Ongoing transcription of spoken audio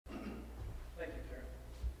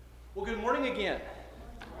Well, good morning again.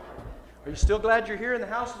 Are you still glad you're here in the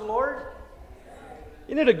house of the Lord?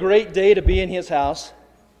 Isn't it a great day to be in His house?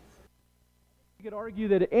 You could argue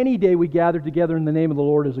that any day we gather together in the name of the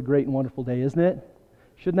Lord is a great and wonderful day, isn't it?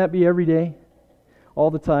 Shouldn't that be every day? All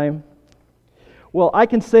the time? Well, I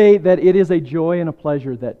can say that it is a joy and a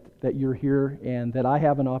pleasure that you're here and that I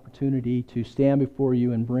have an opportunity to stand before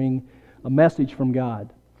you and bring a message from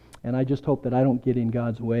God. And I just hope that I don't get in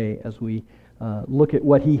God's way as we look at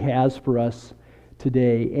what He has for us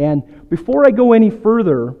today. And before I go any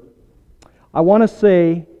further, I want to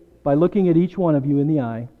say, by looking at each one of you in the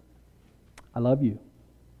eye, I love you.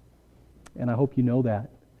 And I hope you know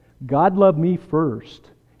that. God loved me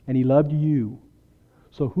first, and He loved you.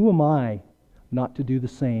 So who am I not to do the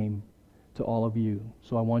same to all of you?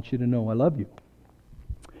 So I want you to know I love you.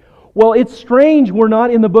 Well, it's strange we're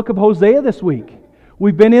not in the book of Hosea this week.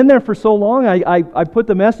 We've been in there for so long, I put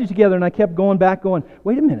the message together and I kept going back going,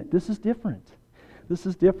 wait a minute, this is different. This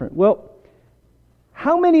is different. Well,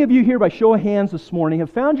 how many of you here, by show of hands this morning, have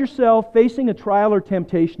found yourself facing a trial or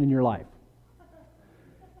temptation in your life?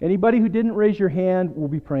 Anybody who didn't raise your hand, we'll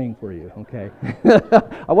be praying for you, okay?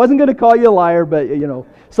 I wasn't going to call you a liar, but,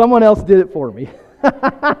 someone else did it for me.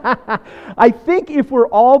 I think if we're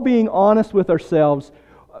all being honest with ourselves,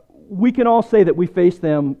 we can all say that we face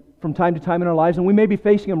them from time to time in our lives, and we may be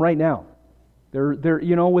facing them right now. With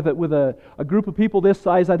a group of people this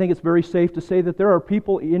size, I think it's very safe to say that there are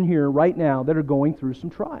people in here right now that are going through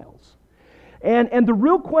some trials. And the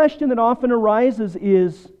real question that often arises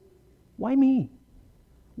is, why me?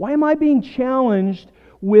 Why am I being challenged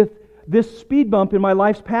with this speed bump in my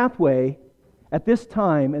life's pathway at this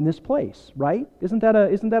time and this place, right? Isn't that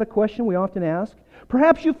a question we often ask?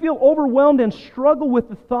 Perhaps you feel overwhelmed and struggle with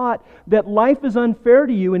the thought that life is unfair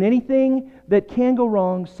to you and anything that can go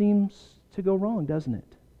wrong seems to go wrong, doesn't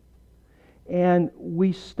it? And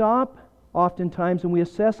we stop oftentimes and we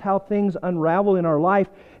assess how things unravel in our life,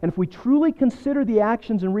 and if we truly consider the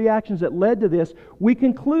actions and reactions that led to this, we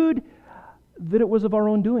conclude that it was of our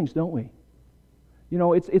own doings, don't we?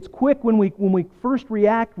 It's quick when we first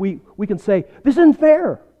react, we can say, this isn't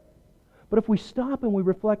fair. But if we stop and we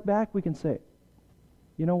reflect back, we can say,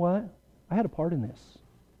 you know what? I had a part in this.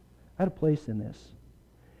 I had a place in this.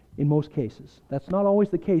 In most cases. That's not always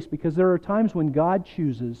the case, because there are times when God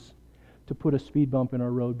chooses to put a speed bump in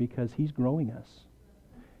our road because He's growing us.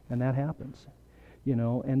 And that happens.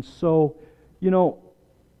 And so,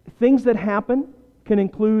 things that happen can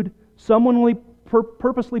include someone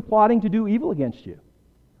purposely plotting to do evil against you.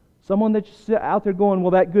 Someone that's out there going,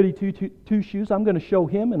 well, that goody two shoes, I'm going to show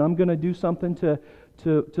him and I'm going to do something to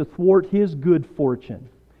thwart his good fortune.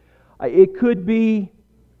 It could be,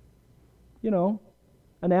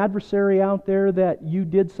 an adversary out there that you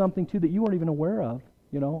did something to that you weren't even aware of.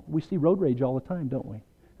 We see road rage all the time, don't we?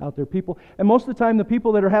 Out there, people. And most of the time, the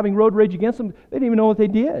people that are having road rage against them, they didn't even know what they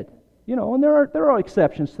did. And there are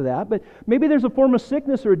exceptions to that, but maybe there's a form of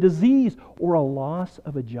sickness or a disease or a loss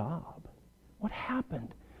of a job. What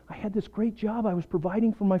happened? I had this great job I was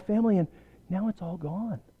providing for my family, and now it's all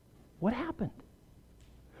gone. What happened?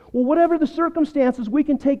 Well, whatever the circumstances, we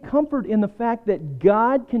can take comfort in the fact that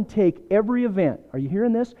God can take every event. Are you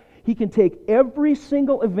hearing this? He can take every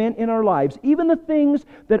single event in our lives, even the things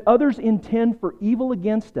that others intend for evil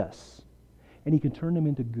against us, and He can turn them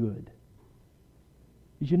into good.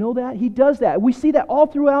 Did you know that? He does that. We see that all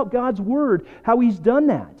throughout God's Word, how He's done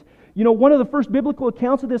that. One of the first biblical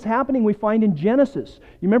accounts of this happening we find in Genesis.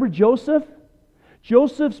 You remember Joseph?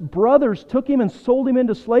 Joseph's brothers took him and sold him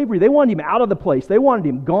into slavery. They wanted him out of the place. They wanted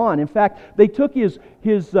him gone. In fact, they took his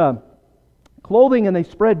clothing and they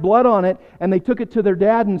spread blood on it, and they took it to their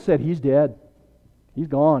dad and said, he's dead. He's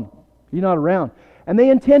gone. He's not around. And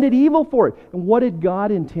they intended evil for it. And what did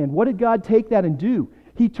God intend? What did God take that and do?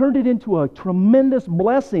 He turned it into a tremendous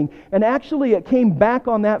blessing, and actually it came back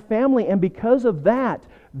on that family, and because of that,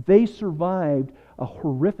 they survived a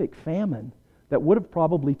horrific famine that would have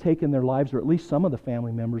probably taken their lives, or at least some of the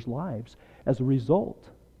family members' lives, as a result.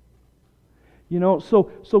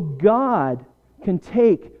 So God can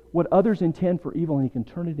take what others intend for evil and He can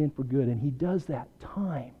turn it in for good, and He does that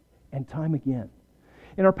time and time again.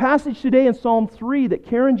 In our passage today in Psalm 3 that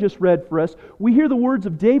Karen just read for us, we hear the words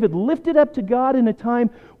of David lifted up to God in a time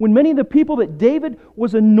when many of the people that David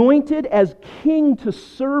was anointed as king to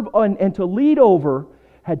serve and to lead over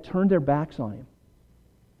had turned their backs on him.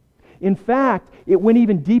 In fact, it went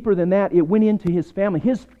even deeper than that. It went into his family.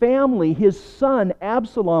 His family, his son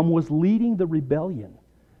Absalom, was leading the rebellion.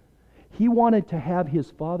 He wanted to have his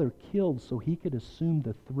father killed so he could assume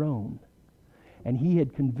the throne. And he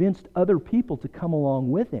had convinced other people to come along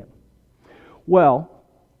with him. Well,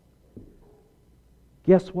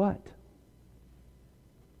 Guess what?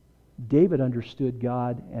 David understood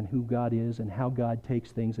God and who God is and how God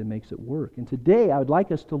takes things and makes it work. And today I would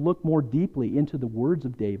like us to look more deeply into the words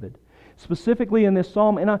of David, specifically in this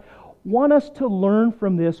psalm. And I want us to learn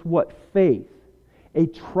from this what faith, a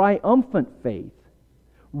triumphant faith,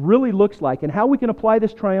 really looks like and how we can apply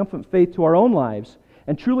this triumphant faith to our own lives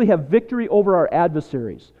and truly have victory over our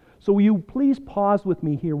adversaries. So will you please pause with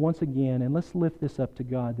me here once again and let's lift this up to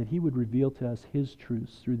God that He would reveal to us His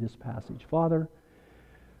truths through this passage. Father,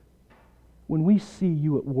 when we see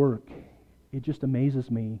You at work, it just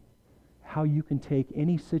amazes me how You can take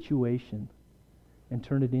any situation and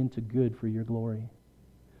turn it into good for Your glory.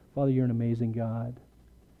 Father, You're an amazing God.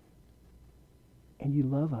 And You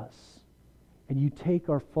love us. And You take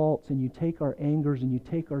our faults and You take our angers and You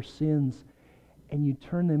take our sins and You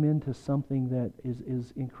turn them into something that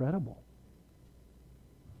is incredible.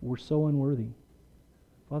 We're so unworthy.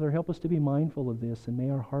 Father, help us to be mindful of this, and may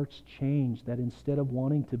our hearts change, that instead of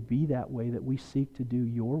wanting to be that way, that we seek to do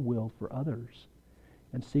Your will for others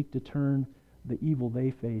and seek to turn the evil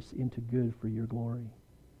they face into good for Your glory.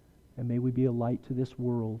 And may we be a light to this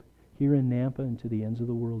world, here in Nampa and to the ends of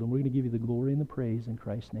the world. And we're going to give You the glory and the praise in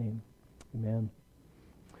Christ's name. Amen.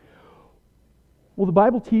 Well, the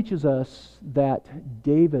Bible teaches us that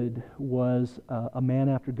David was a man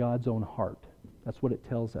after God's own heart. That's what it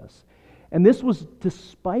tells us. And this was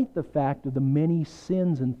despite the fact of the many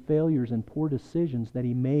sins and failures and poor decisions that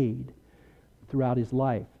he made throughout his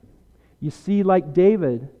life. You see, like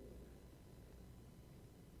David,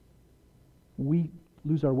 we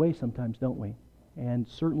lose our way sometimes, don't we? And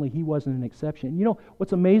certainly he wasn't an exception. You know,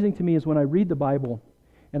 what's amazing to me is when I read the Bible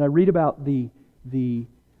and I read about the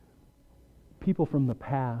people from the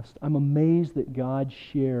past, I'm amazed that God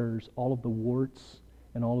shares all of the warts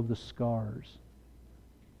and all of the scars,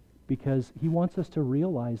 because He wants us to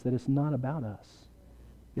realize that it's not about us.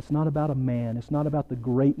 It's not about a man. It's not about the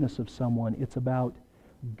greatness of someone. It's about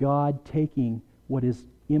God taking what is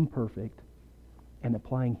imperfect and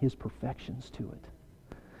applying His perfections to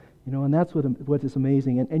it. You know, and that's what is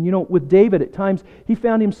amazing. And you know, with David, at times, he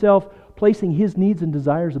found himself placing his needs and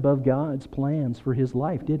desires above God's plans for his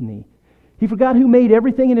life, didn't he? He forgot who made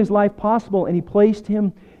everything in his life possible, and He placed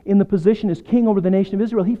him in the position as king over the nation of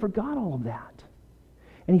Israel. He forgot all of that.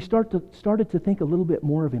 And he started to think a little bit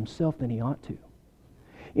more of himself than he ought to.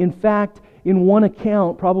 In fact, in one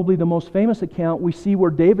account, probably the most famous account, we see where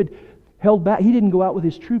David held back. He didn't go out with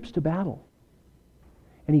his troops to battle.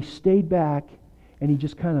 And he stayed back, and he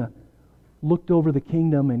just kind of looked over the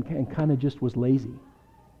kingdom and kind of just was lazy.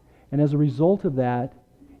 And as a result of that,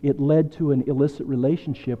 it led to an illicit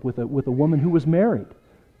relationship with a woman who was married.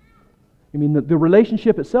 I mean, the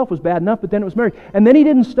relationship itself was bad enough, but then it was married. And then he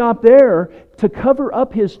didn't stop there. To cover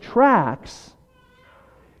up his tracks,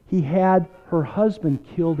 he had her husband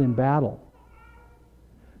killed in battle.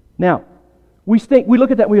 Now, we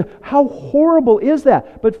look at that and we go, how horrible is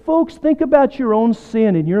that? But folks, think about your own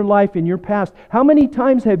sin in your life, in your past. How many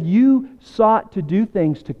times have you sought to do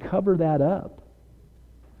things to cover that up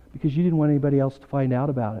because you didn't want anybody else to find out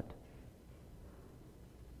about it?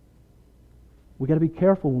 We've got to be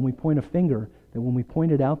careful when we point a finger, that when we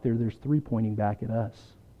point it out there, there's three pointing back at us.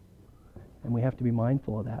 And we have to be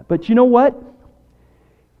mindful of that. But you know what?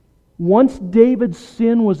 Once David's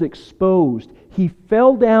sin was exposed, he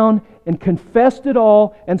fell down and confessed it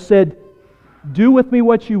all and said, "Do with me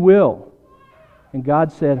what you will." And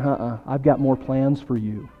God said, I've got more plans for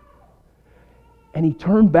you. And he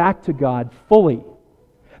turned back to God fully.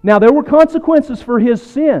 Now, there were consequences for his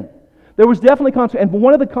sin. There was definitely consequences. And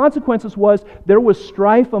one of the consequences was there was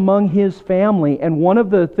strife among his family. And one of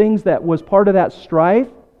the things that was part of that strife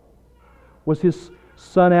was his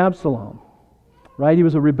son Absalom. Right? He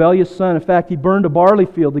was a rebellious son. In fact, he burned a barley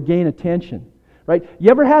field to gain attention. Right?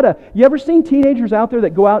 You ever seen teenagers out there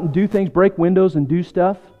that go out and do things, break windows and do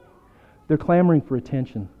stuff? They're clamoring for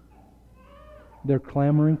attention. They're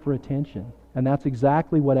clamoring for attention. And that's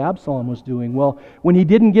exactly what Absalom was doing. Well, when he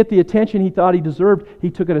didn't get the attention he thought he deserved, he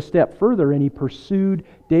took it a step further and he pursued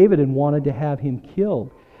David and wanted to have him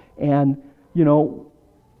killed. And, you know,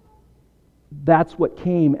 that's what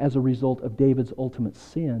came as a result of David's ultimate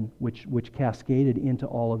sin, which cascaded into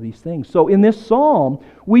all of these things. So in this psalm,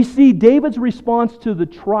 we see David's response to the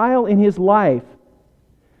trial in his life.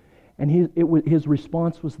 And his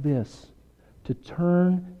response was this: to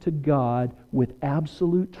turn to God with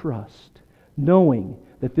absolute trust, knowing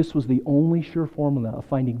that this was the only sure formula of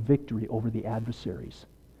finding victory over the adversaries.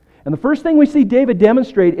 And the first thing we see David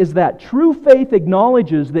demonstrate is that true faith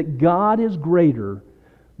acknowledges that God is greater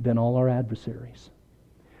than all our adversaries.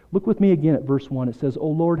 Look with me again at verse 1. It says, "O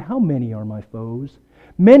Lord, how many are my foes?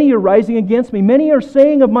 Many are rising against me. Many are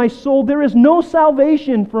saying of my soul, there is no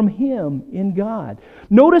salvation from him in God.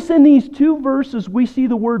 Notice in these two verses, we see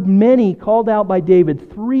the word many called out by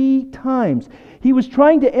David 3 times. He was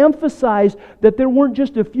trying to emphasize that there weren't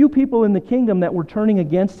just a few people in the kingdom that were turning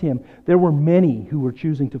against him. There were many who were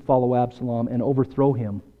choosing to follow Absalom and overthrow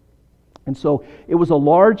him. And so it was a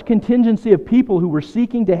large contingency of people who were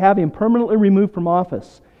seeking to have him permanently removed from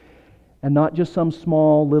office, and not just some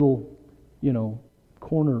small little,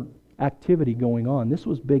 corner activity going on. This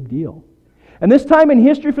was a big deal. And this time in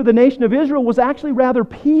history for the nation of Israel was actually rather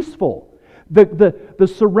peaceful.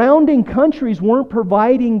 The surrounding countries weren't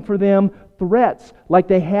providing for them threats like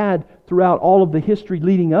they had throughout all of the history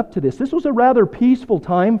leading up to this. This was a rather peaceful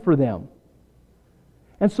time for them.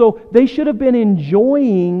 And so they should have been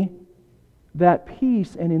enjoying that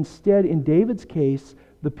peace, and instead, in David's case,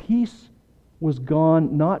 the peace was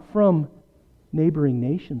gone not from neighboring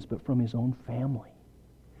nations, but from his own family,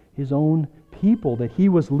 his own people that he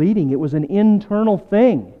was leading. It was an internal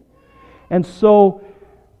thing. And so,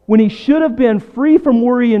 when he should have been free from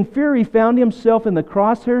worry and fear, he found himself in the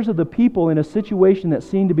crosshairs of the people in a situation that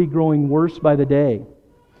seemed to be growing worse by the day.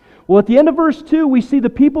 Well, at the end of verse 2, we see the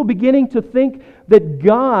people beginning to think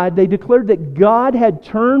that they declared that God had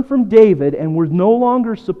turned from David and was no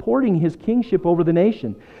longer supporting his kingship over the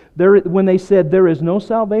nation. When they said there is no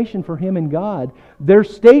salvation for him in God, their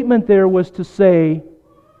statement there was to say,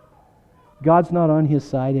 God's not on his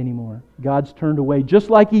side anymore. God's turned away, just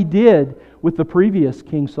like he did with the previous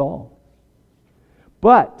King Saul.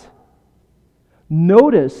 But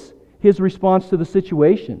notice his response to the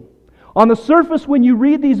situation. On the surface, when you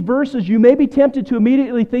read these verses, you may be tempted to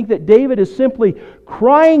immediately think that David is simply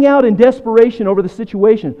crying out in desperation over the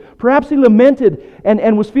situation. Perhaps he lamented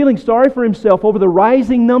and was feeling sorry for himself over the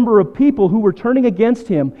rising number of people who were turning against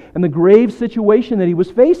him and the grave situation that he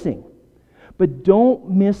was facing. But don't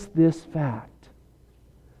miss this fact.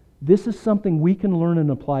 This is something we can learn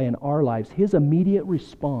and apply in our lives. His immediate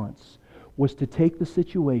response was to take the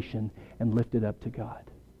situation and lift it up to God.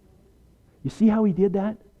 You see how he did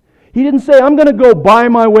that? He didn't say, I'm going to go buy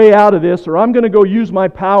my way out of this, or I'm going to go use my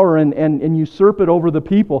power and usurp it over the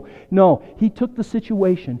people. No, he took the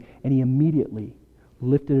situation and he immediately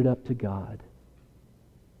lifted it up to God.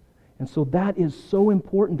 And so that is so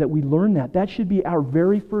important that we learn that. That should be our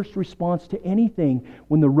very first response to anything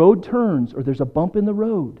when the road turns or there's a bump in the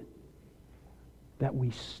road, that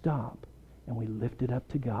we stop and we lift it up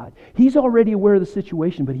to God. He's already aware of the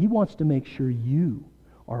situation, but he wants to make sure you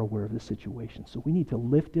are aware of the situation. So we need to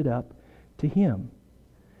lift it up to him.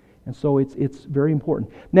 And so it's very important.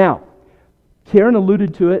 Now, Karen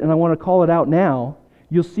alluded to it, and I want to call it out now.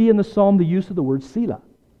 You'll see in the psalm the use of the word Selah.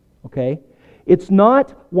 Okay? It's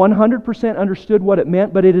not 100% understood what it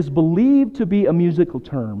meant, but it is believed to be a musical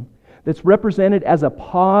term that's represented as a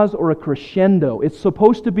pause or a crescendo. It's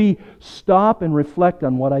supposed to be stop and reflect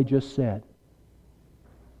on what I just said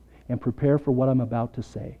and prepare for what I'm about to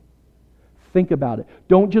say. Think about it.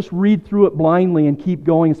 Don't just read through it blindly and keep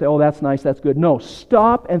going and say, oh, that's nice, that's good. No,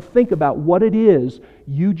 stop and think about what it is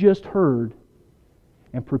you just heard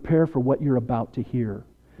and prepare for what you're about to hear.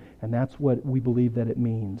 And that's what we believe that it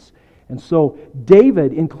means. And so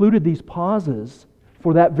David included these pauses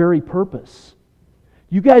for that very purpose.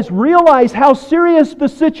 You guys realize how serious the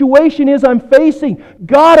situation is I'm facing.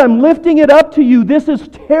 God, I'm lifting it up to you. This is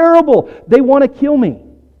terrible. They want to kill me.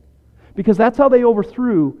 Because that's how they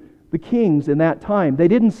overthrew the kings in that time. They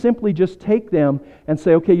didn't simply just take them and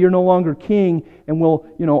say, okay, you're no longer king and we'll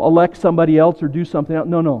elect somebody else or do something else.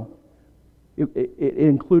 No. It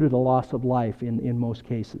included a loss of life in most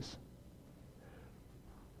cases.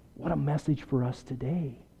 What a message for us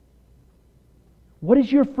today. What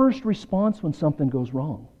is your first response when something goes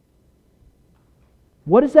wrong?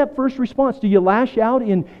 What is that first response? Do you lash out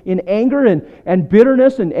in anger and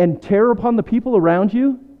bitterness and terror upon the people around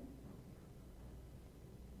you?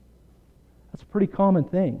 That's a pretty common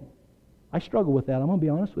thing. I struggle with that. I'm going to be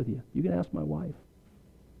honest with you. You can ask my wife.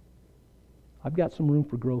 I've got some room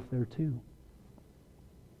for growth there too.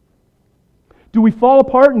 Do we fall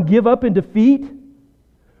apart and give up in defeat?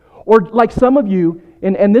 Or like some of you,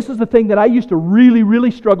 and this is the thing that I used to really,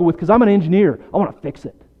 really struggle with because I'm an engineer. I want to fix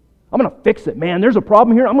it. I'm going to fix it, man. There's a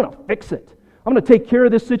problem here. I'm going to fix it. I'm going to take care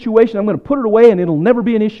of this situation. I'm going to put it away and it'll never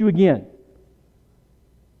be an issue again.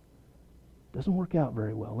 Doesn't work out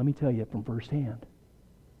very well, let me tell you from firsthand.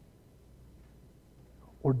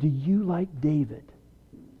 Or do you, like David,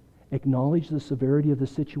 acknowledge the severity of the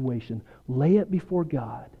situation, lay it before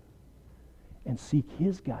God, and seek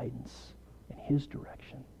His guidance and His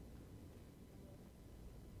direction?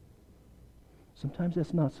 Sometimes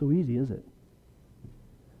that's not so easy, is it?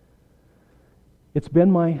 It's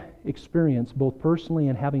been my experience, both personally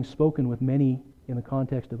and having spoken with many in the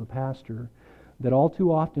context of a pastor, that all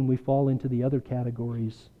too often we fall into the other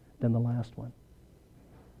categories than the last one.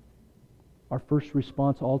 Our first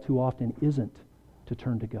response all too often isn't to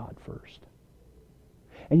turn to God first.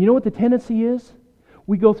 And you know what the tendency is?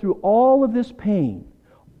 We go through all of this pain,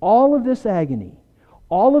 all of this agony,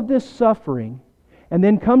 all of this suffering, and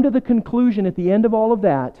then come to the conclusion at the end of all of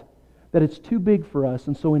that it's too big for us.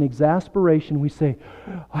 And so in exasperation we say,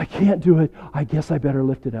 I can't do it. I guess I better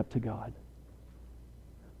lift it up to God.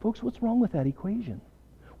 Folks, what's wrong with that equation?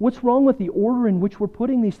 What's wrong with the order in which we're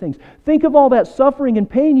putting these things? Think of all that suffering and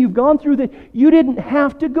pain you've gone through that you didn't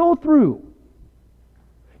have to go through.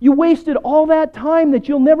 You wasted all that time that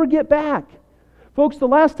you'll never get back. Folks, the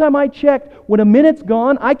last time I checked, when a minute's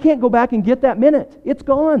gone, I can't go back and get that minute. It's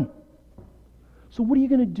gone. So what are you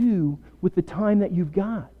going to do with the time that you've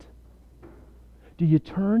got? Do you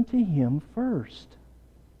turn to Him first?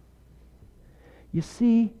 You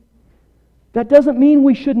see, that doesn't mean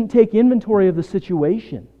we shouldn't take inventory of the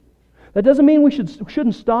situation. That doesn't mean we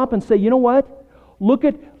shouldn't stop and say, you know what? Look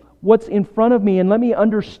at what's in front of me and let me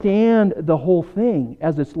understand the whole thing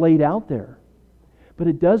as it's laid out there. But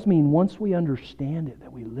it does mean once we understand it,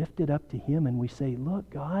 that we lift it up to Him and we say, look,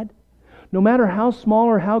 God, no matter how small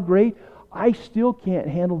or how great, I still can't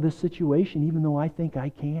handle this situation even though I think I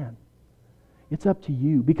can. It's up to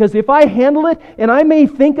You. Because if I handle it, and I may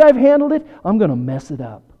think I've handled it, I'm going to mess it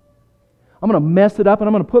up. I'm going to mess it up and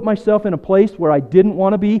I'm going to put myself in a place where I didn't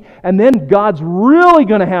want to be, and then God's really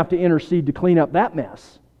going to have to intercede to clean up that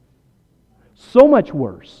mess. So much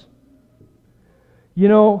worse. You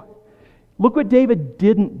know, look what David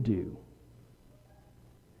didn't do.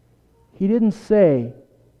 He didn't say,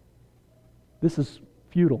 this is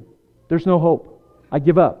futile. There's no hope. I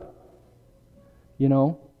give up. You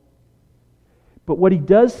know? But what he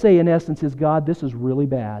does say in essence is, God, this is really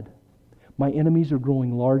bad. My enemies are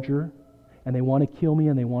growing larger, and they want to kill me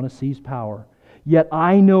and they want to seize power. Yet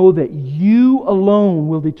I know that You alone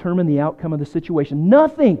will determine the outcome of the situation.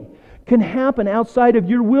 Nothing can happen outside of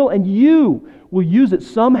Your will, and You will use it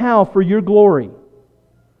somehow for Your glory.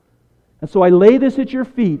 And so I lay this at Your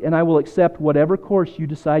feet, and I will accept whatever course You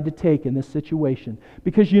decide to take in this situation.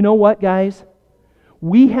 Because you know what, guys?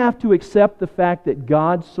 We have to accept the fact that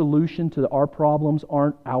God's solution to our problems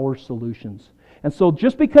aren't our solutions. And so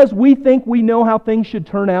just because we think we know how things should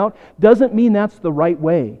turn out doesn't mean that's the right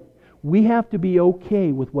way. We have to be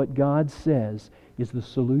okay with what God says is the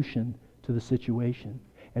solution to the situation.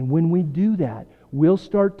 And when we do that, we'll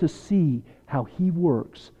start to see how He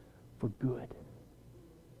works for good.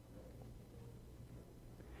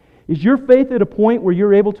 Is your faith at a point where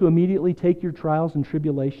you're able to immediately take your trials and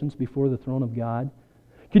tribulations before the throne of God?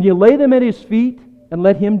 Can you lay them at His feet and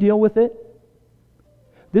let Him deal with it?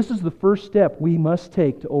 This is the first step we must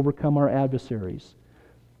take to overcome our adversaries.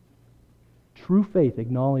 True faith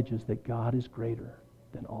acknowledges that God is greater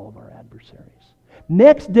than all of our adversaries.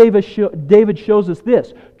 Next, David shows us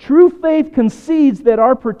this. True faith concedes that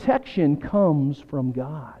our protection comes from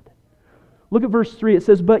God. Look at verse 3. It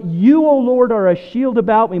says, But You, O Lord, are a shield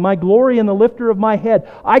about me, my glory and the lifter of my head.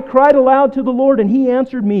 I cried aloud to the Lord, and He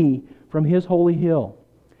answered me from His holy hill.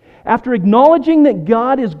 After acknowledging that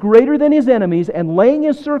God is greater than his enemies and laying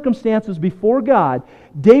his circumstances before God,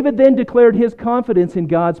 David then declared his confidence in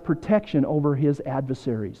God's protection over his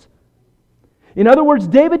adversaries. In other words,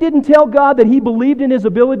 David didn't tell God that he believed in his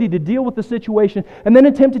ability to deal with the situation and then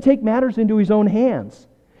attempt to take matters into his own hands.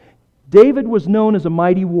 David was known as a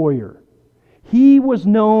mighty warrior. He was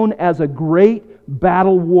known as a great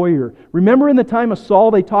battle warrior. Remember in the time of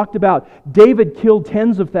Saul, they talked about David killed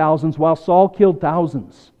tens of thousands while Saul killed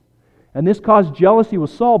thousands. And this caused jealousy with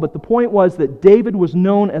Saul, but the point was that David was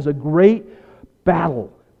known as a great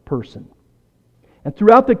battle person. And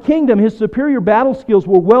throughout the kingdom, his superior battle skills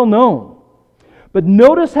were well known. But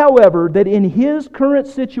notice, however, that in his current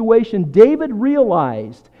situation, David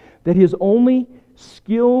realized that his only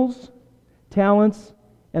skills, talents,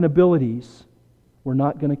 and abilities were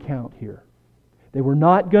not going to count here. They were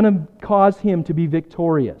not going to cause him to be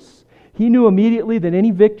victorious. He knew immediately that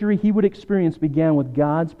any victory he would experience began with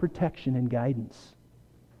God's protection and guidance.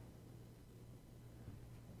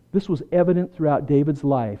 This was evident throughout David's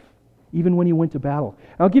life, even when he went to battle.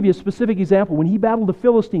 I'll give you a specific example. When he battled the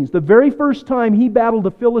Philistines, the very first time he battled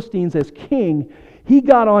the Philistines as king, he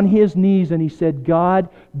got on his knees and he said, God,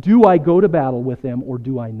 do I go to battle with them or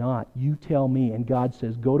do I not? You tell me. And God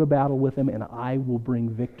says, go to battle with them and I will bring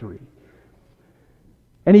victory.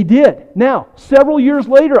 And he did. Now, several years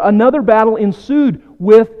later, another battle ensued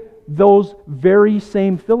with those very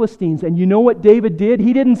same Philistines. And you know what David did?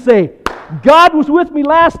 He didn't say, God was with me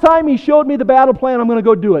last time. He showed me the battle plan. I'm going to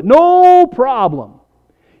go do it. No problem.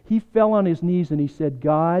 He fell on his knees and he said,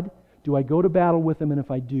 God, do I go to battle with him? And if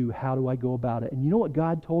I do, how do I go about it? And you know what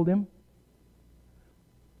God told him?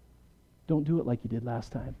 Don't do it like you did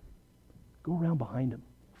last time. Go around behind him.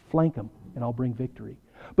 Flank him, and I'll bring victory.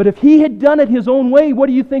 But if he had done it his own way, what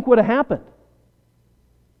do you think would have happened?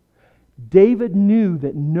 David knew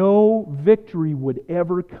that no victory would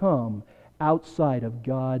ever come outside of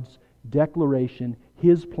God's declaration,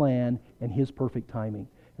 His plan, and His perfect timing.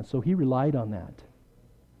 And so he relied on that.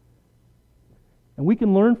 And we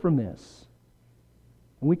can learn from this.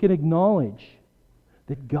 And we can acknowledge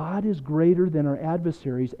that God is greater than our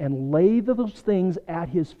adversaries and lay those things at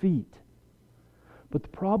His feet. But the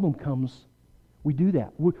problem comes, we do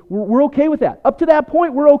that. We're okay with that. Up to that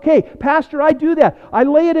point, we're okay. Pastor, I do that. I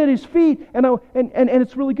lay it at His feet, and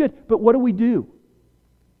it's really good. But what do?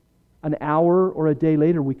 An hour or a day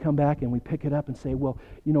later, we come back and we pick it up and say, well,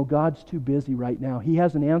 God's too busy right now. He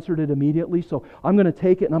hasn't answered it immediately, so I'm going to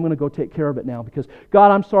take it and I'm going to go take care of it now because, God,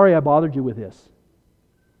 I'm sorry I bothered you with this.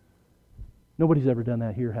 Nobody's ever done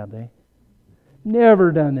that here, have they?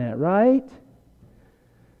 Never done that, right?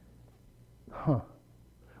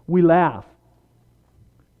 We laugh.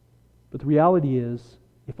 But the reality is,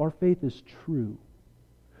 if our faith is true,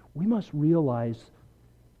 we must realize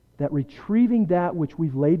that retrieving that which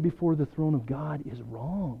we've laid before the throne of God is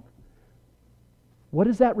wrong. What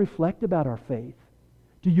does that reflect about our faith?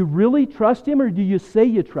 Do you really trust Him or do you say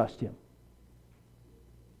you trust Him?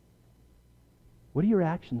 What do your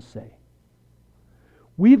actions say?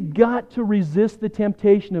 We've got to resist the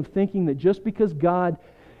temptation of thinking that just because God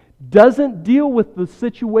doesn't deal with the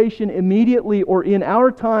situation immediately or in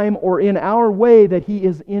our time or in our way, that He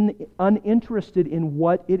is uninterested in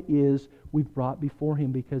what it is we've brought before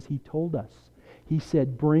Him, because He told us. He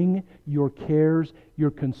said, bring your cares,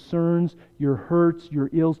 your concerns, your hurts,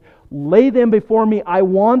 your ills, lay them before me. I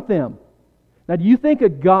want them. Now, do you think a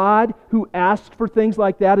God who asks for things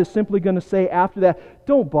like that is simply going to say after that,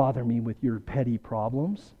 don't bother me with your petty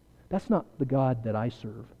problems? That's not the God that I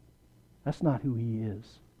serve. That's not who He is.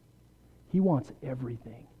 He wants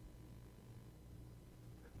everything.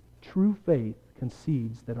 True faith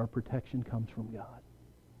concedes that our protection comes from God.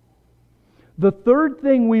 The third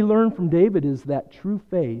thing we learn from David is that true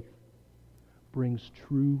faith brings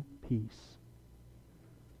true peace.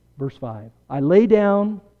 Verse 5, I lay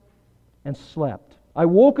down and slept. I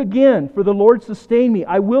woke again, for the Lord sustained me.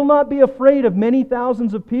 I will not be afraid of many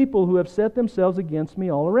thousands of people who have set themselves against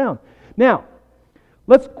me all around. Now,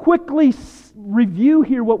 let's quickly review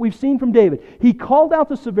here what we've seen from David. He called out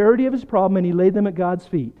the severity of his problem and he laid them at God's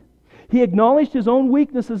feet. He acknowledged his own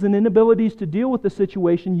weaknesses and inabilities to deal with the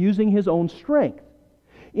situation using his own strength.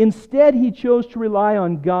 Instead, he chose to rely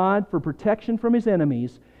on God for protection from his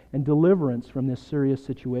enemies and deliverance from this serious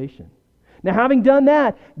situation. Now, having done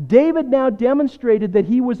that, David now demonstrated that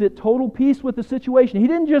he was at total peace with the situation. He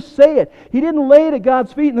didn't just say it. He didn't lay it at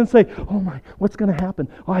God's feet and then say, oh my, what's going to happen?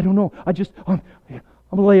 Oh, I don't know. I'm going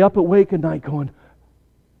to lay up awake at night going,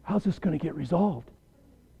 how's this going to get resolved?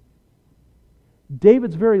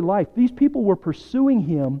 David's very life, these people were pursuing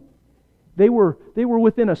him. They were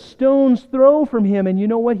within a stone's throw from him, and you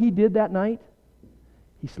know what he did that night?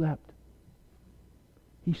 He slept.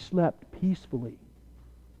 He slept peacefully.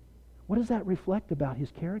 What does that reflect about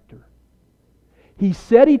his character? He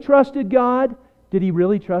said he trusted God. Did he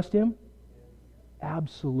really trust Him?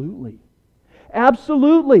 Absolutely.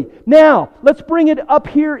 Absolutely. Now, let's bring it up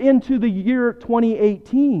here into the year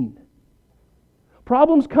 2018.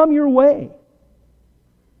 Problems come your way.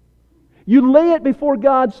 You lay it before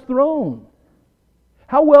God's throne.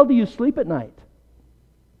 How well do you sleep at night?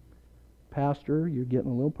 Pastor, you're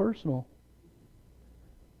getting a little personal.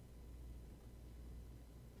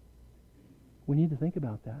 We need to think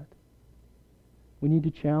about that. We need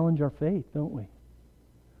to challenge our faith, don't we?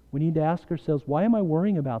 We need to ask ourselves, why am I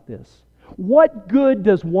worrying about this? What good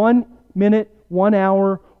does 1 minute, 1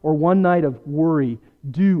 hour, or 1 night of worry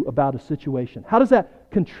do about a situation? How does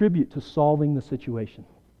that contribute to solving the situation?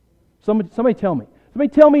 Somebody tell me. Somebody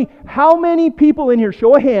tell me how many people in here,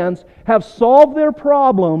 show of hands, have solved their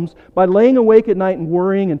problems by laying awake at night and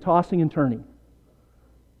worrying and tossing and turning?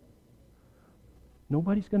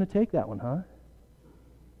 Nobody's going to take that one, huh?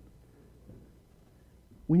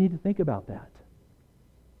 We need to think about that.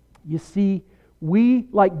 You see, we,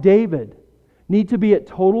 like David, need to be at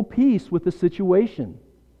total peace with the situation.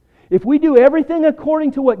 If we do everything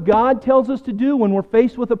according to what God tells us to do when we're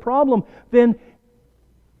faced with a problem, then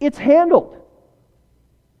it's handled.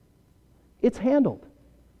 It's handled.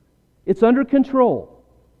 It's under control.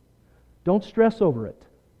 Don't stress over it.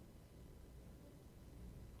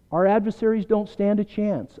 Our adversaries don't stand a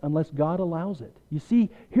chance unless God allows it. You see,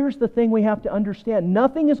 here's the thing we have to understand.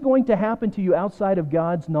 Nothing is going to happen to you outside of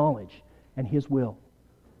God's knowledge and His will.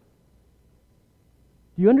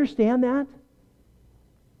 Do you understand that?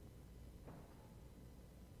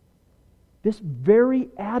 This very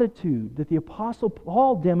attitude that the Apostle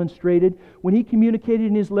Paul demonstrated when he communicated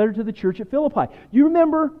in his letter to the church at Philippi. You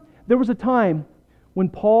remember there was a time when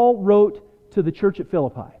Paul wrote to the church at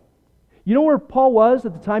Philippi. You know where Paul was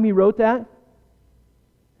at the time he wrote that?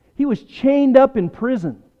 He was chained up in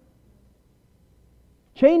prison.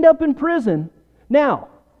 Chained up in prison. Now,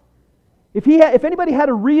 if anybody had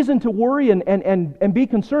a reason to worry and be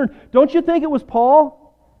concerned, don't you think it was Paul?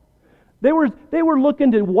 They were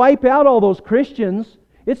looking to wipe out all those Christians.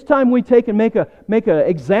 It's time we take and make an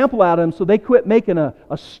example out of them so they quit making a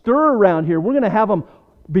stir around here. We're going to have them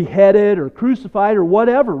beheaded or crucified or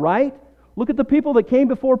whatever, right? Look at the people that came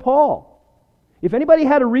before Paul. If anybody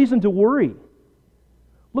had a reason to worry,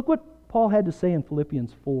 look what Paul had to say in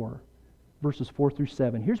Philippians 4, verses 4 through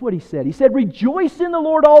 7. Here's what he said. He said, "Rejoice in the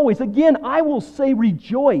Lord always." Again, I will say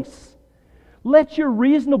rejoice. "Let your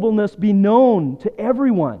reasonableness be known to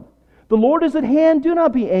everyone. The Lord is at hand. Do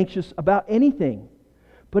not be anxious about anything,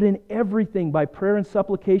 but in everything, by prayer and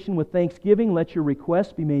supplication with thanksgiving, let your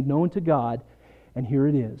requests be made known to God." And here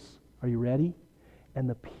it is. Are you ready? "And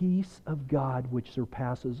the peace of God, which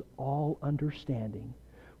surpasses all understanding,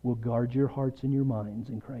 will guard your hearts and your minds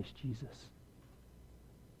in Christ Jesus."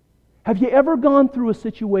 Have you ever gone through a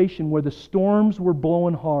situation where the storms were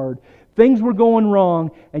blowing hard, things were going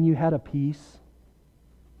wrong, and you had a peace?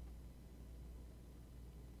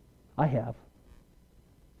 I have.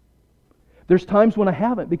 There's times when I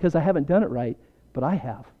haven't because I haven't done it right, but I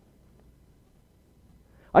have.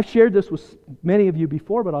 I've shared this with many of you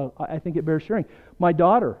before, but I think it bears sharing. My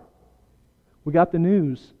daughter, we got the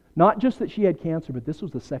news, not just that she had cancer, but this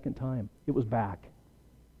was the second time. It was back.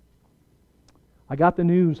 I got the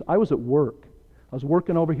news. I was at work. I was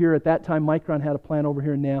working over here. At that time, Micron had a plant over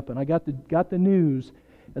here in Nampa, and I got the news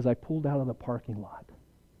as I pulled out of the parking lot.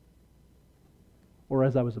 Or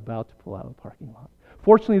as I was about to pull out of the parking lot.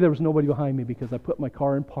 Fortunately, there was nobody behind me because I put my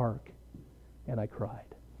car in park, and I cried.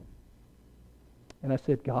 And I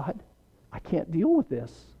said, "God, I can't deal with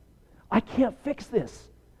this. I can't fix this.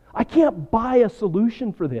 I can't buy a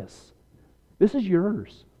solution for this. This is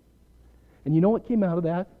yours." And you know what came out of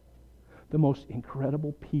that? The most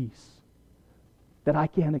incredible peace that I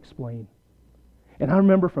can't explain. And I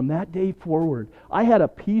remember from that day forward, I had a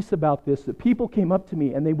peace about this that people came up to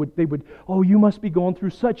me and they would, "Oh, you must be going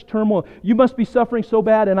through such turmoil. You must be suffering so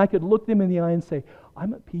bad." And I could look them in the eye and say,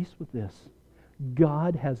 "I'm at peace with this.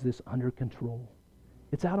 God has this under control.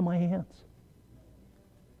 It's out of my hands."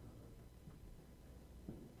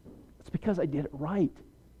 It's because I did it right.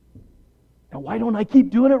 Now, why don't I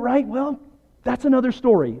keep doing it right? Well, that's another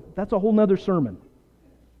story. That's a whole nother sermon.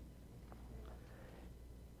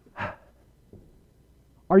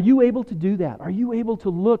 Are you able to do that? Are you able to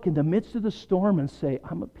look in the midst of the storm and say,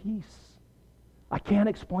 "I'm at peace. I can't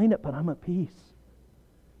explain it, but I'm at peace"?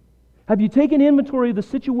 Have you taken inventory of the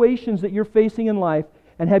situations that you're facing in life,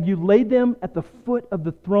 and have you laid them at the foot of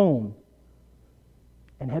the throne?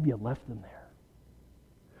 And have you left them there?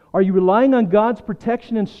 Are you relying on God's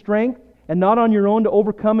protection and strength and not on your own to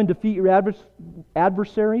overcome and defeat your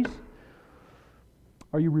adversaries?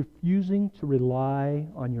 Are you refusing to rely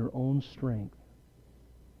on your own strength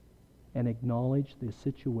and acknowledge the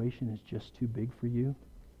situation is just too big for you?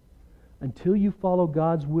 Until you follow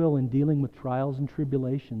God's will in dealing with trials and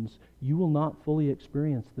tribulations, you will not fully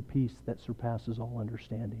experience the peace that surpasses all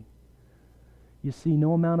understanding. You see,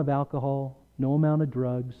 no amount of alcohol, no amount of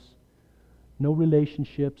drugs, no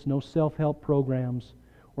relationships, no self-help programs,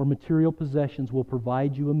 or material possessions will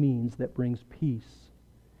provide you a means that brings peace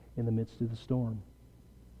in the midst of the storm.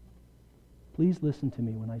 Please listen to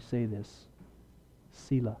me when I say this.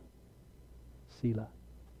 Selah. Selah.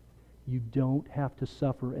 You don't have to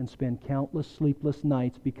suffer and spend countless sleepless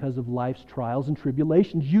nights because of life's trials and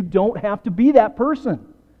tribulations. You don't have to be that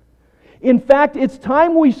person. In fact, it's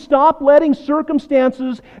time we stop letting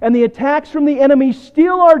circumstances and the attacks from the enemy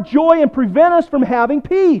steal our joy and prevent us from having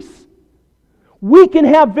peace. We can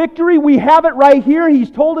have victory. We have it right here.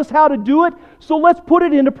 He's told us how to do it, so let's put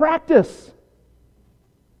it into practice.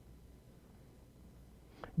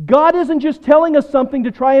 God isn't just telling us something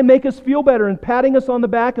to try and make us feel better and patting us on the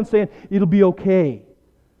back and saying, "It'll be okay."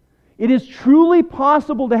 It is truly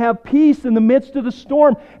possible to have peace in the midst of the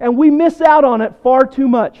storm, and we miss out on it far too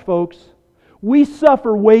much, folks. We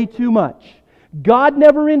suffer way too much. God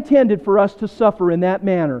never intended for us to suffer in that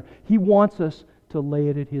manner. He wants us to lay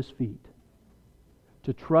it at His feet,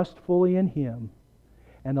 to trust fully in Him,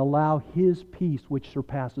 and allow His peace, which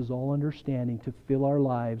surpasses all understanding, to fill our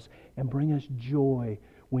lives and bring us joy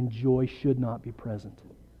when joy should not be present.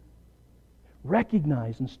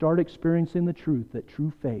 Recognize and start experiencing the truth that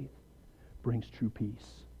true faith brings true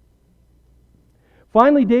peace.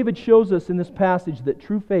 Finally, David shows us in this passage that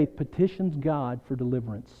true faith petitions God for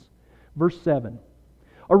deliverance. Verse 7.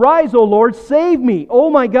 Arise, O Lord, save me, O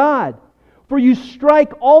my God. For you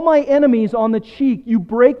strike all my enemies on the cheek. You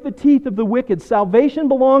break the teeth of the wicked. Salvation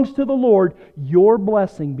belongs to the Lord. Your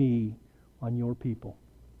blessing be on your people.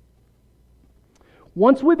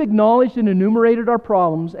 Once we've acknowledged and enumerated our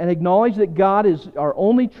problems and acknowledged that God is our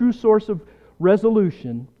only true source of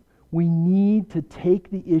resolution, we need to take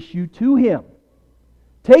the issue to Him.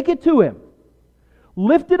 Take it to Him.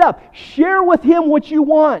 Lift it up. Share with Him what you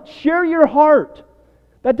want. Share your heart.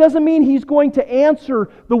 That doesn't mean He's going to answer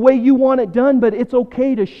the way you want it done, but it's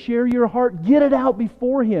okay to share your heart. Get it out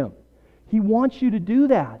before Him. He wants you to do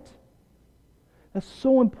that. That's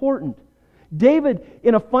so important. David,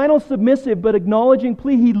 in a final submissive but acknowledging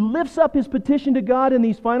plea, he lifts up his petition to God in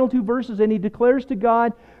these final two verses, and he declares to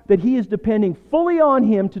God that he is depending fully on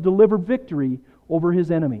Him to deliver victory over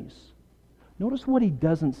his enemies. Notice what he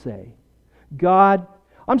doesn't say. God,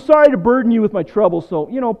 I'm sorry to burden you with my trouble, so,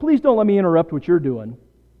 please don't let me interrupt what you're doing.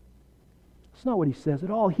 That's not what he says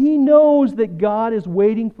at all. He knows that God is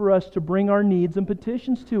waiting for us to bring our needs and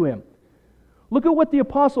petitions to Him. Look at what the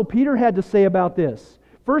Apostle Peter had to say about this.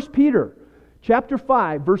 1 Peter chapter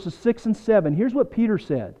 5, verses 6 and 7. Here's what Peter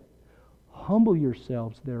said. Humble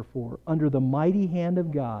yourselves, therefore, under the mighty hand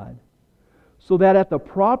of God, so that at the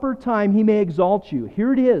proper time He may exalt you.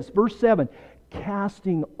 Here it is, verse 7.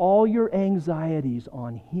 Casting all your anxieties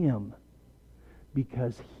on Him,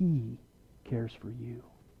 because He cares for you.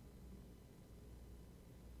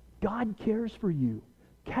 God cares for you.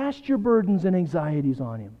 Cast your burdens and anxieties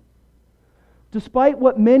on Him. Despite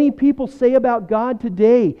what many people say about God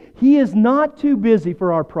today, He is not too busy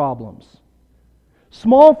for our problems.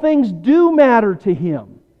 Small things do matter to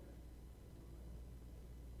Him.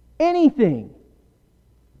 Anything.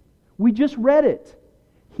 We just read it.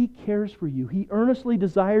 He cares for you. He earnestly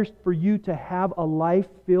desires for you to have a life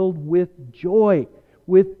filled with joy,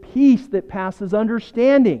 with peace that passes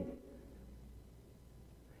understanding.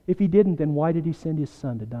 If He didn't, then why did He send His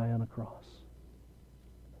Son to die on a cross?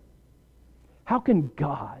 How can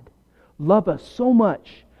God love us so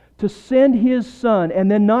much to send His Son and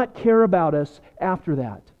then not care about us after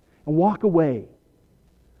that and walk away?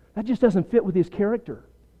 That just doesn't fit with His character.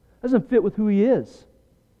 Doesn't fit with who He is.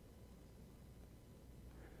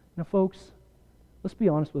 Now, folks, let's be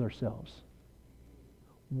honest with ourselves.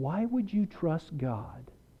 Why would you trust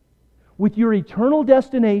God with your eternal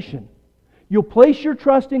destination? You'll place your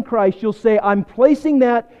trust in Christ. You'll say, I'm placing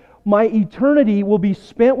that. My eternity will be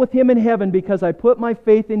spent with Him in heaven because I put my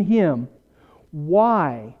faith in Him.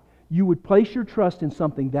 Why you would place your trust in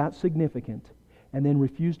something that significant and then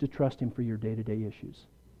refuse to trust Him for your day-to-day issues?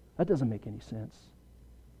 That doesn't make any sense.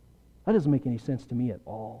 That doesn't make any sense to me at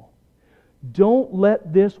all. Don't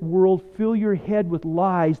let this world fill your head with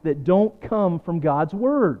lies that don't come from God's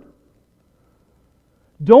Word.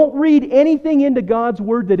 Don't read anything into God's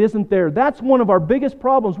Word that isn't there. That's one of our biggest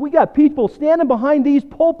problems. We got people standing behind these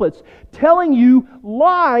pulpits telling you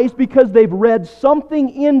lies because they've read something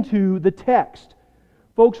into the text.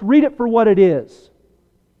 Folks, read it for what it is.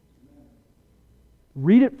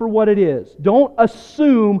 Read it for what it is. Don't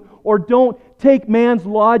assume or don't take man's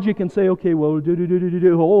logic and say, okay, well,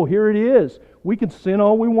 oh, here it is. We can sin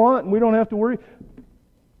all we want and we don't have to worry.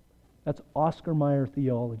 That's Oscar Mayer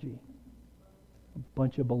theology. A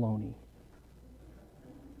bunch of baloney.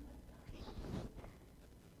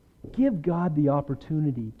 Give God the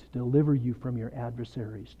opportunity to deliver you from your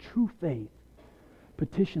adversaries. True faith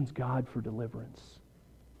petitions God for deliverance.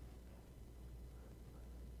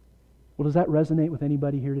 Well, does that resonate with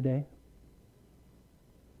anybody here today?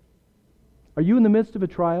 Are you in the midst of a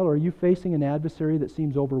trial, or are you facing an adversary that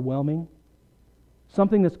seems overwhelming?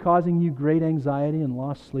 Something that's causing you great anxiety and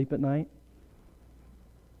lost sleep at night?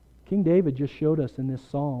 King David just showed us in this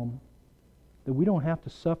psalm that we don't have to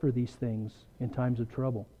suffer these things in times of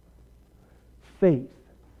trouble. Faith,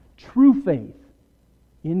 true faith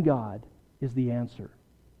in God is the answer.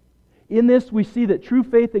 In this, we see that true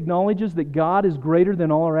faith acknowledges that God is greater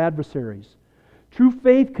than all our adversaries. True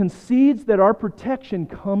faith concedes that our protection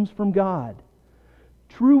comes from God.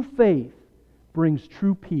 True faith brings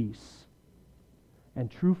true peace. And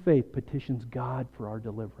true faith petitions God for our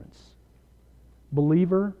deliverance.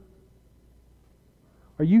 Believer,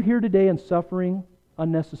 are you here today and suffering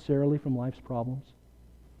unnecessarily from life's problems?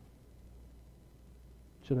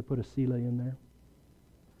 Should I put a Selah in there?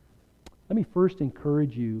 Let me first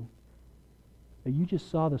encourage you that you just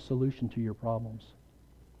saw the solution to your problems.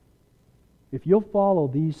 If you'll follow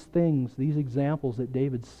these things, these examples that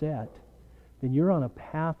David set, then you're on a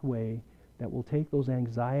pathway that will take those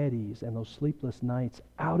anxieties and those sleepless nights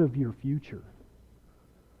out of your future.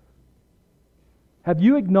 Have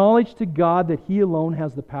you acknowledged to God that He alone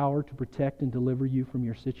has the power to protect and deliver you from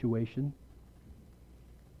your situation?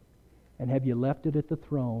 And have you left it at the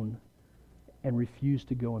throne and refused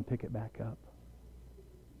to go and pick it back up?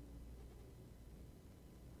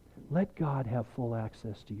 Let God have full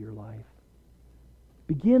access to your life.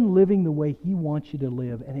 Begin living the way He wants you to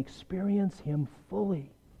live and experience Him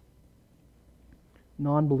fully.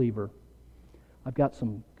 Non-believer, I've got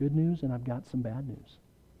some good news and I've got some bad news.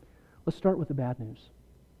 Let's start with the bad news.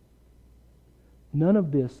 None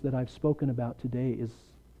of this that I've spoken about today is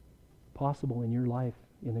possible in your life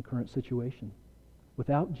in the current situation.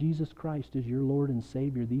 Without Jesus Christ as your Lord and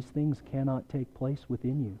Savior, these things cannot take place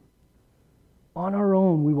within you. On our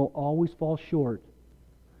own, we will always fall short.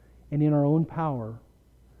 And in our own power,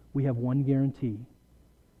 we have one guarantee: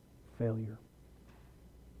 failure.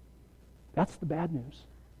 That's the bad news.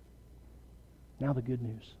 Now the good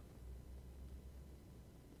news.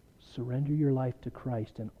 Surrender your life to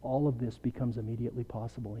Christ, and all of this becomes immediately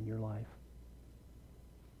possible in your life.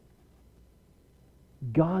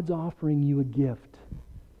 God's offering you a gift.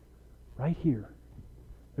 Right here.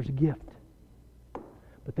 There's a gift.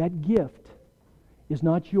 But that gift is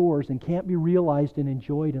not yours and can't be realized and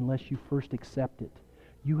enjoyed unless you first accept it.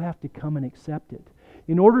 You have to come and accept it.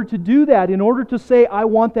 In order to do that, in order to say, I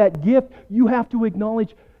want that gift, you have to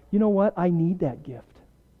acknowledge, you know what? I need that gift.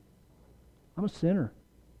 I'm a sinner.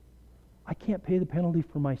 I can't pay the penalty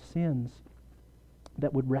for my sins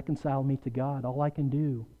that would reconcile me to God. All I can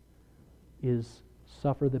do is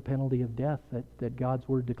suffer the penalty of death that God's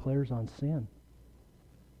Word declares on sin.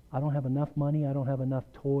 I don't have enough money. I don't have enough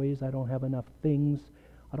toys. I don't have enough things.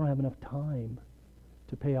 I don't have enough time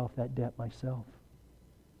to pay off that debt myself.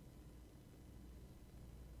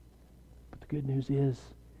 But the good news is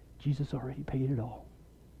Jesus already paid it all.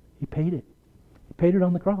 He paid it. He paid it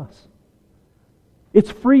on the cross.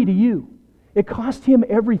 It's free to you. It cost Him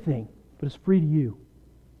everything, but it's free to you.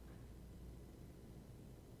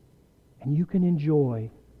 And you can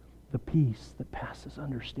enjoy the peace that passes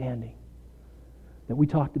understanding that we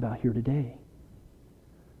talked about here today.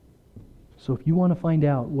 So if you want to find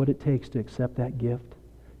out what it takes to accept that gift,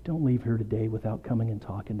 don't leave here today without coming and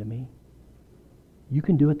talking to me. You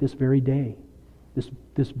can do it this very day,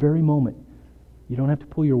 this very moment. You don't have to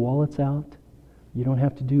pull your wallets out. You don't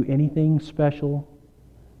have to do anything special.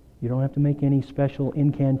 You don't have to make any special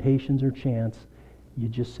incantations or chants. You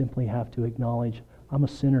just simply have to acknowledge, I'm a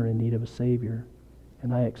sinner in need of a Savior,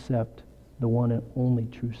 and I accept the one and only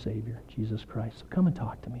true Savior, Jesus Christ. So come and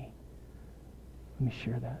talk to me. Let me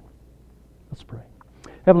share that. Let's pray.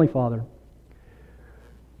 Heavenly Father,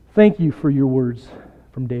 thank you for your words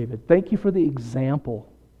from David. Thank you for the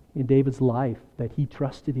example in David's life that he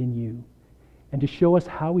trusted in you, and to show us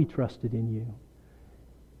how he trusted in you.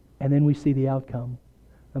 And then we see the outcome.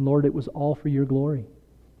 And Lord, it was all for your glory.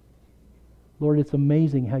 Lord, it's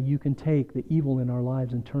amazing how you can take the evil in our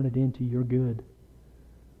lives and turn it into your good.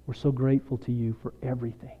 We're so grateful to you for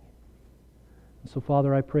everything. And so,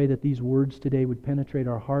 Father, I pray that these words today would penetrate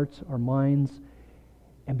our hearts, our minds,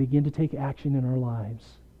 and begin to take action in our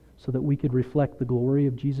lives so that we could reflect the glory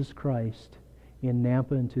of Jesus Christ in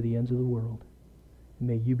Nampa and to the ends of the world. And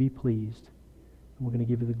may you be pleased. And we're going to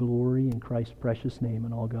give you the glory in Christ's precious name,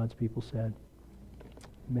 and all God's people said,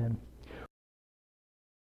 Amen.